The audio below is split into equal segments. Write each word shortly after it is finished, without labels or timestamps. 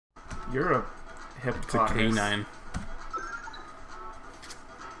You're a It's a hippopotamus. canine.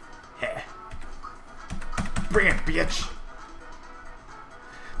 Heh. Bring it, bitch.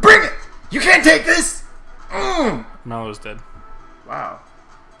 Bring it! You can't take this! Mallow's dead. Wow.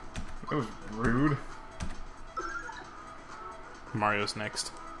 That was rude. Mario's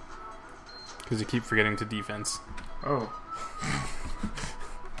next. Because you keep forgetting to defense. Oh.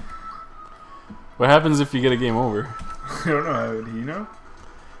 What happens if you get a game over? I don't know. How do you know?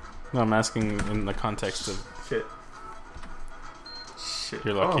 No, I'm asking in the context of Shit. Shit.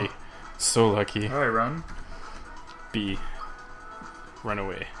 you're lucky. Oh. So lucky. How do I run? B. Run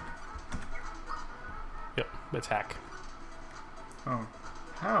away. Yep, attack. Oh.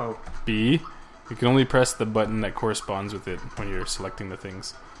 How? B. You can only press the button that corresponds with it when you're selecting the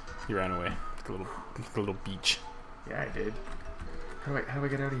things. You ran away. Like a little beach. Yeah, I did. How do I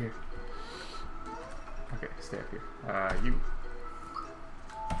get out of here? Okay, stay up here. You.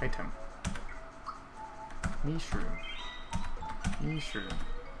 Item. Mushroom. Mushroom.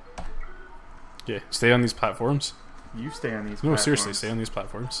 Yeah, stay on these platforms. You stay on these No, platforms. seriously, stay on these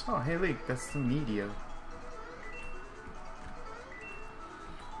platforms. Oh, hey, Leek, that's the media.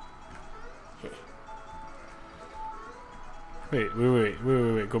 Hey.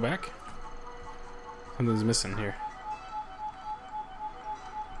 Wait, go back. Something's missing here.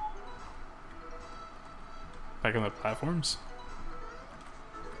 Back on the platforms?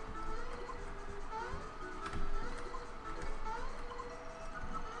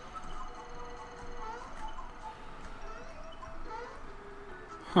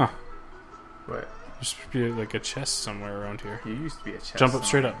 Huh. What? There should be like a chest somewhere around here. You used to be a chest. Jump up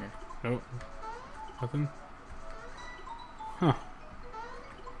straight up. here. Nope. Nothing? Huh.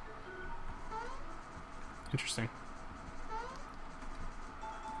 Interesting.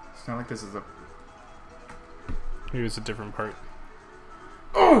 It's not like this is a... Maybe it's a different part.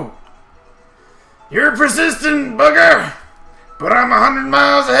 Oh! You're persistent, bugger! But I'm 100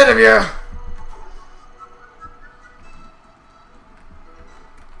 miles ahead of you!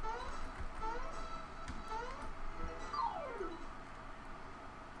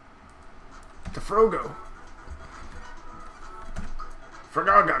 The Frogo.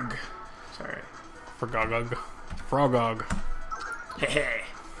 Frogog. Sorry. Frogog. Frogog. Hey.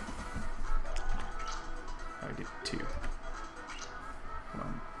 I did 2. Come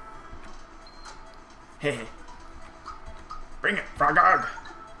on. Hey. Bring it, Frogog.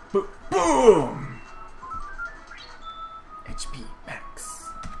 Boom. HP max.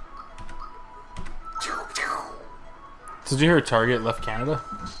 Did you hear Target left Canada?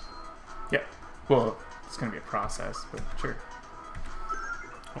 Yeah. Well, it's gonna be a process, but sure.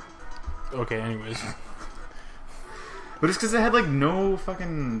 Okay, anyways. But it's because they had like no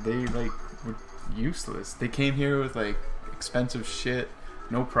fucking. They like were useless. They came here with like expensive shit,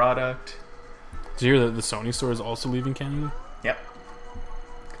 no product. Did you hear that the Sony store is also leaving Canada? Yep.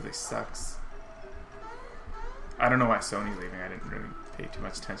 Because they sucks. I don't know why Sony's leaving. I didn't really pay too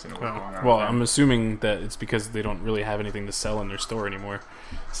much attention to what's going on. Well, with them. I'm assuming that it's because they don't really have anything to sell in their store anymore,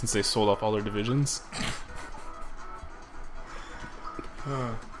 since they sold off all their divisions.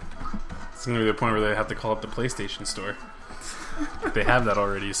 It's gonna be the point where they have to call up the PlayStation store. They have that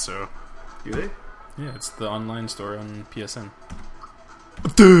already, so Do they? yeah, it's the online store on PSN.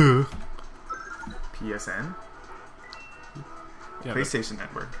 PSN? Yeah, PlayStation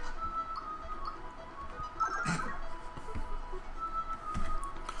Network.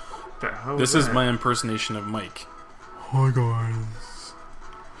 The hell this was is that? my impersonation of Mike. Hi guys,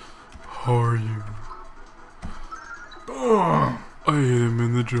 how are you? Boom! I hit him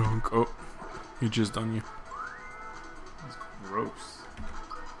in the junk. Oh, he jizzed on you. That's gross.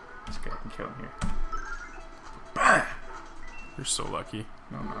 This guy can kill him here. Bah! You're so lucky.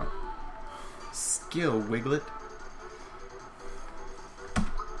 No, I'm not. Skill, Wiglet.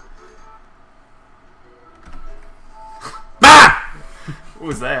 Ah! What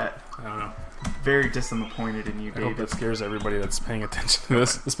was that? I don't know. Very disappointed in you, I hope David. that scares everybody that's paying attention to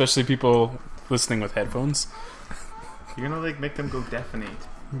this, especially people listening with headphones. You're gonna like make them go deafenate.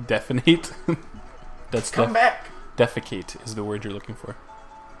 Definate. That's Come back! defecate is the word you're looking for.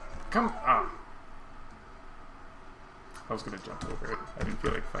 Come on! I was gonna jump over it. I didn't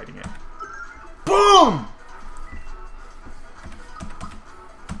feel like fighting it. Boom!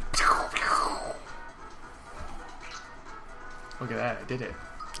 Look at that, I did it.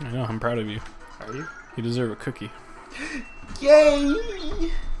 I know, I'm proud of you. Are you? You deserve a cookie.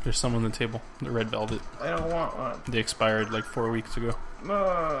 Yay! There's some on the table. The red velvet. I don't want one. They expired like 4 weeks ago.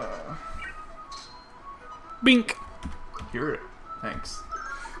 Uh, Bink! You're it. Thanks.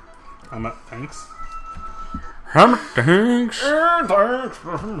 I'm up. Thanks. Thanks. Well,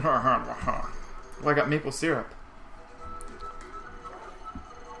 I got maple syrup.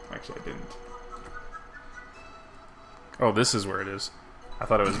 Actually, I didn't. Oh, this is where it is. I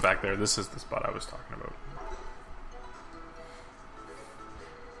thought it was back there. This is the spot I was talking about.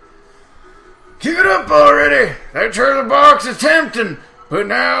 Give it up already! That treasure box is tempting, but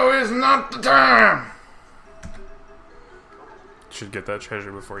now is not the time! Should get that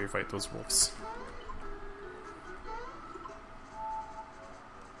treasure before you fight those wolves.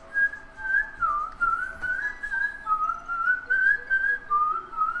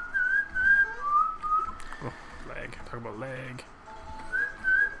 Oh, lag. Talk about lag.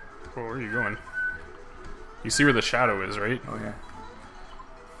 Oh, where are you going? You see where the shadow is, right? Oh, yeah.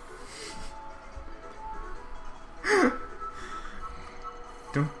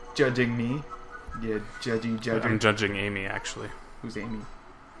 Don't judging me. Yeah, judging. I'm judging Amy, actually. Who's Amy?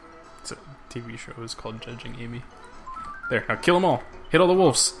 It's a TV show. It's called Judging Amy. There, now kill them all. Hit all the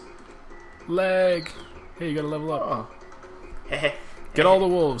wolves. Lag. Hey, you gotta level up. Oh. Get all the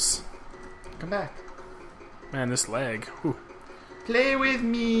wolves. Come back. Man, this lag. Whew. Play with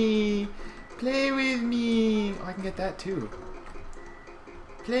me. Play with me. Oh, I can get that too.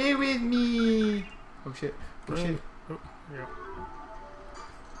 Play with me. Oh shit. Oh shit. Oh, there you go.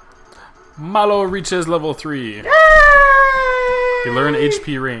 Malo reaches level 3. Yay! You learn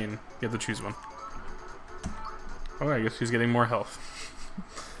HP Rain. You have to choose one. Oh, I guess he's getting more health.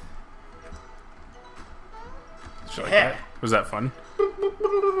 Did you like that? Was that fun?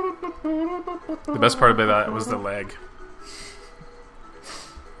 The best part about that was the lag.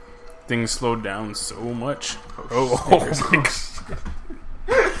 Things slowed down so much. Oh my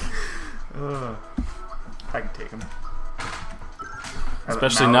god. I can take him.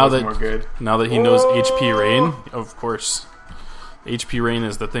 Especially now that he knows HP Rain. Of course. HP Rain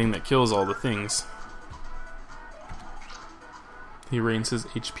is the thing that kills all the things. He rains his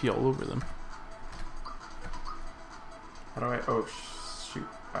HP all over them. How do I... Oh, shoot.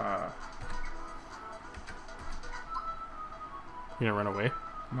 You gonna run away?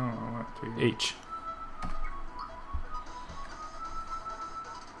 No, I want to... H.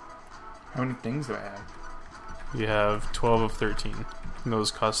 How many things do I have? You have 12 of 13. And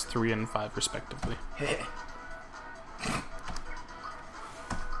those cost 3 and 5 respectively.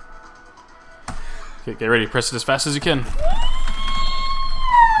 Okay, get ready. Press it as fast as you can.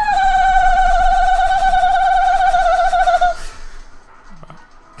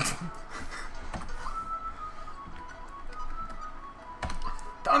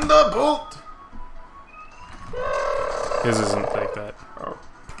 Thunderbolt! His isn't like that. Oh.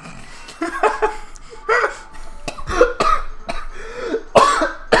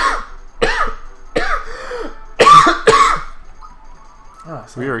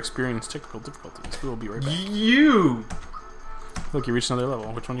 We are experiencing technical difficulties. We will be right back. You! Look, you reached another level.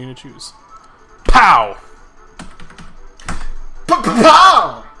 Which one are you going to choose? Pow!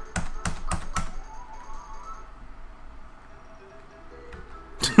 Pow!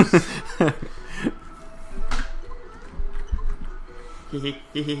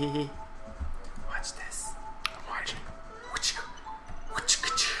 Watch this. I'm watching.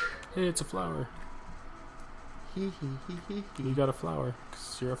 Hey, it's a flower. You got a flower,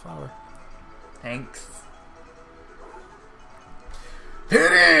 because you're a flower. Thanks.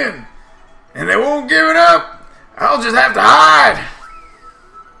 Hit in! And they won't give it up! I'll just have to hide!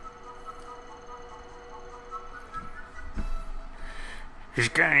 He's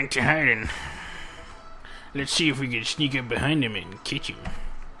gone into hiding. Let's see if we can sneak up behind him and catch him.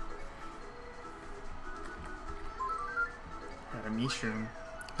 Got a mushroom.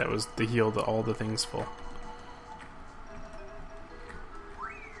 That was the heal to all the things full.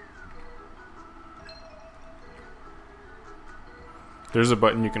 There's a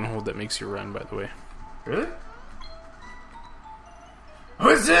button you can hold that makes you run, by the way. Really?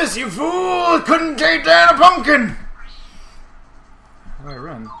 What's this, you fool? Couldn't take down a pumpkin! How do I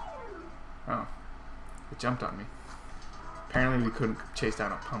run? Oh. It jumped on me. Apparently we couldn't chase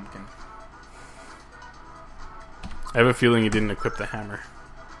down a pumpkin. I have a feeling you didn't equip the hammer.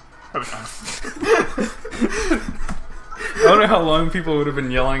 I wonder how long people would have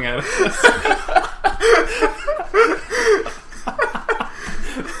been yelling at us.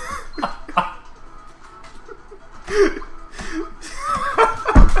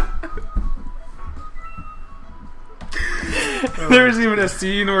 There was even a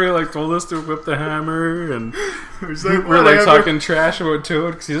scene where he like told us to equip the hammer, and we're like talking trash about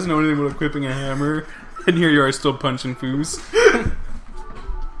Toad because he doesn't know anything about equipping a hammer, and here you are still punching foos.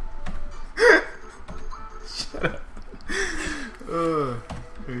 Shut up.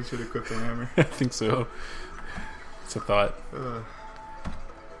 Maybe you should equip the hammer. I think so. It's a thought. There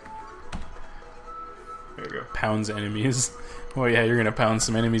you go. Pounds enemies. Well, yeah, you're gonna pound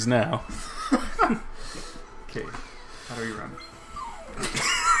some enemies now. Okay, how do we run?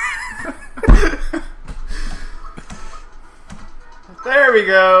 There we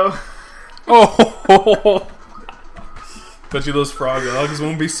go. Oh! Bet you those frog dogs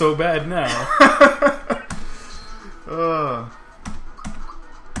won't be so bad now.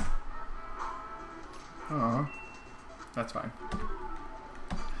 Oh, that's fine.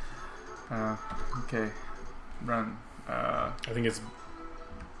 Okay, run. I think it's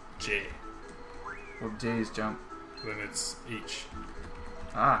J. Well, J is jump. Then it's H.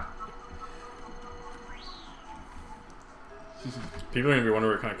 Ah. People are gonna be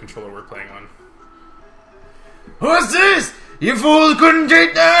wondering what kind of controller we're playing on. What's this? You fools couldn't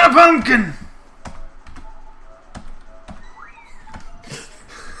take down a pumpkin!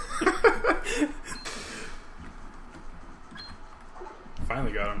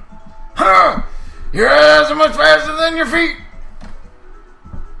 Finally got him. Huh! Your ass are much faster than your feet!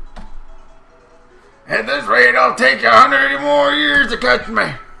 At this rate, I'll take 100 more years to catch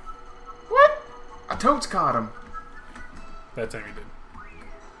me! What? A toad's caught him. That time he did.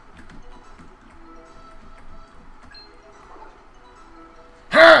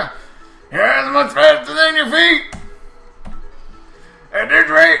 Huh! Your ass is much faster than your feet! At this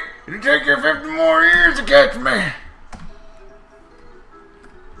rate, it'll take you 50 more years to catch me!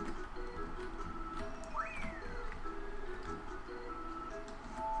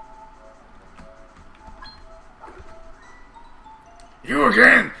 You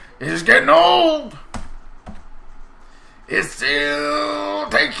again! This is getting old! It still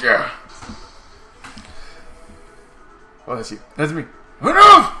takes you! Oh, that's you. That's me.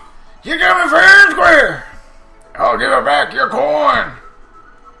 Enough! You got me fair and square! I'll give it back your coin!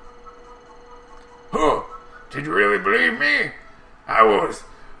 Huh? Did you really believe me? I was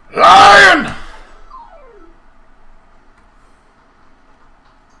lying!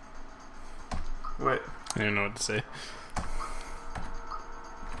 What? I don't know what to say.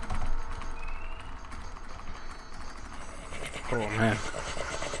 Oh man.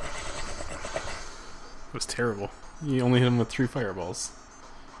 It was terrible. You only hit him with 3 fireballs.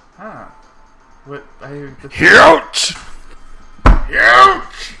 Ah. What? Ouch!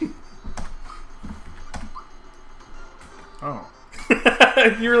 Ouch! Oh.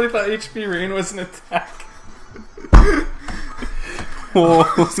 You really thought HP Rain was an attack?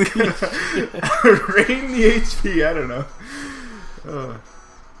 Holy shit. Rain the HP, I don't know. Oh,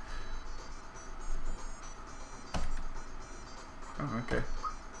 okay.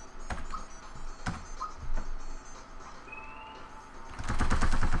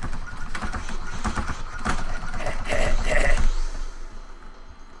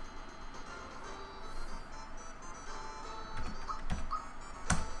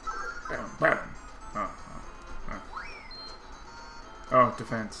 Bam. Oh,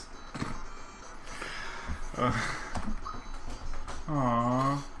 defense.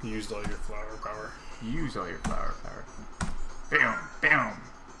 Aww. You used all your flower power. Use all your flower power. Bam, bam.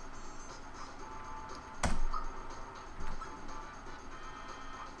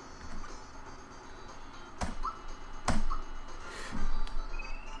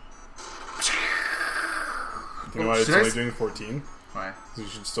 You know why it's only doing 14? Why? You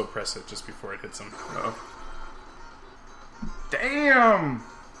should still press it just before it hits him. Oh. Damn!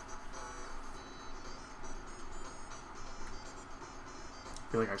 I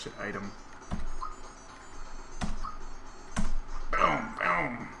feel like I should item. Boom,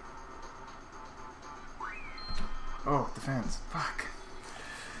 boom. Oh, defense. Fuck.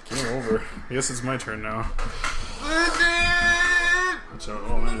 Game over. I guess it's my turn now. So,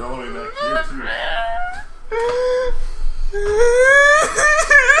 oh man, you're all the way back here too. Do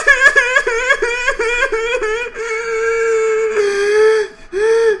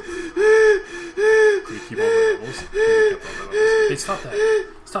you keep all the levels? Hey, stop that.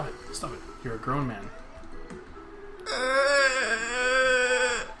 Stop it. Stop it. You're a grown man.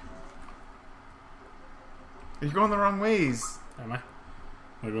 You're going the wrong ways. Am I? Am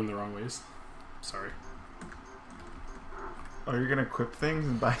I going the wrong ways? Sorry. Oh, you're gonna equip things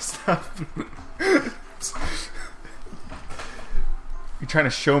and buy stuff? You trying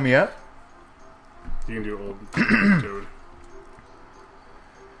to show me up? You can do old dude.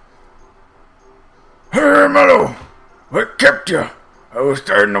 Hey, Mellow! What kept you? I was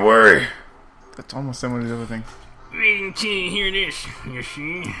starting to worry. That's almost similar to the other thing. Wait until you hear this, you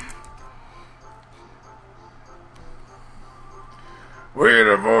see. Wait,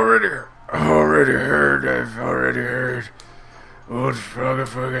 I've already heard. Old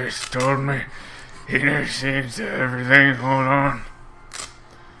Froggerfugger told me He just seems to everything hold on.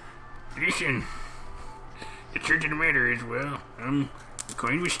 Listen, the truth of the matter is, well, I'm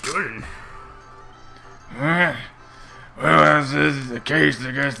going with stolen. Well, as is the case,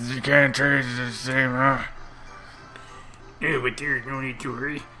 I guess you can't trace the same, huh? Yeah, but there's no need to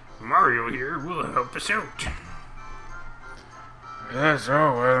worry. Mario here will help us out. That's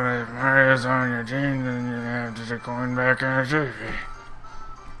all. Well, if Mario's on your team, then you have to take going back on a trophy.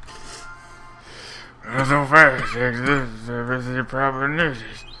 Well, so fast, this is everything probably needed.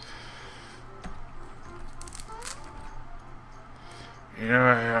 You know,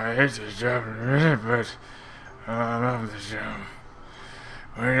 I hate this job in a minute, but I love this job.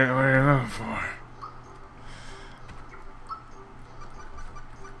 What are you looking for?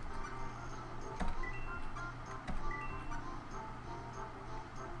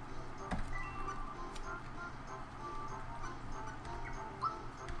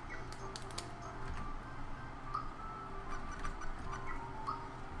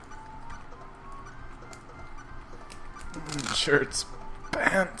 Shirts,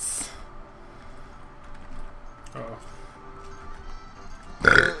 pants.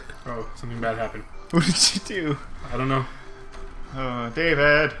 Oh, something bad happened. What did you do? I don't know. Oh,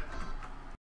 David.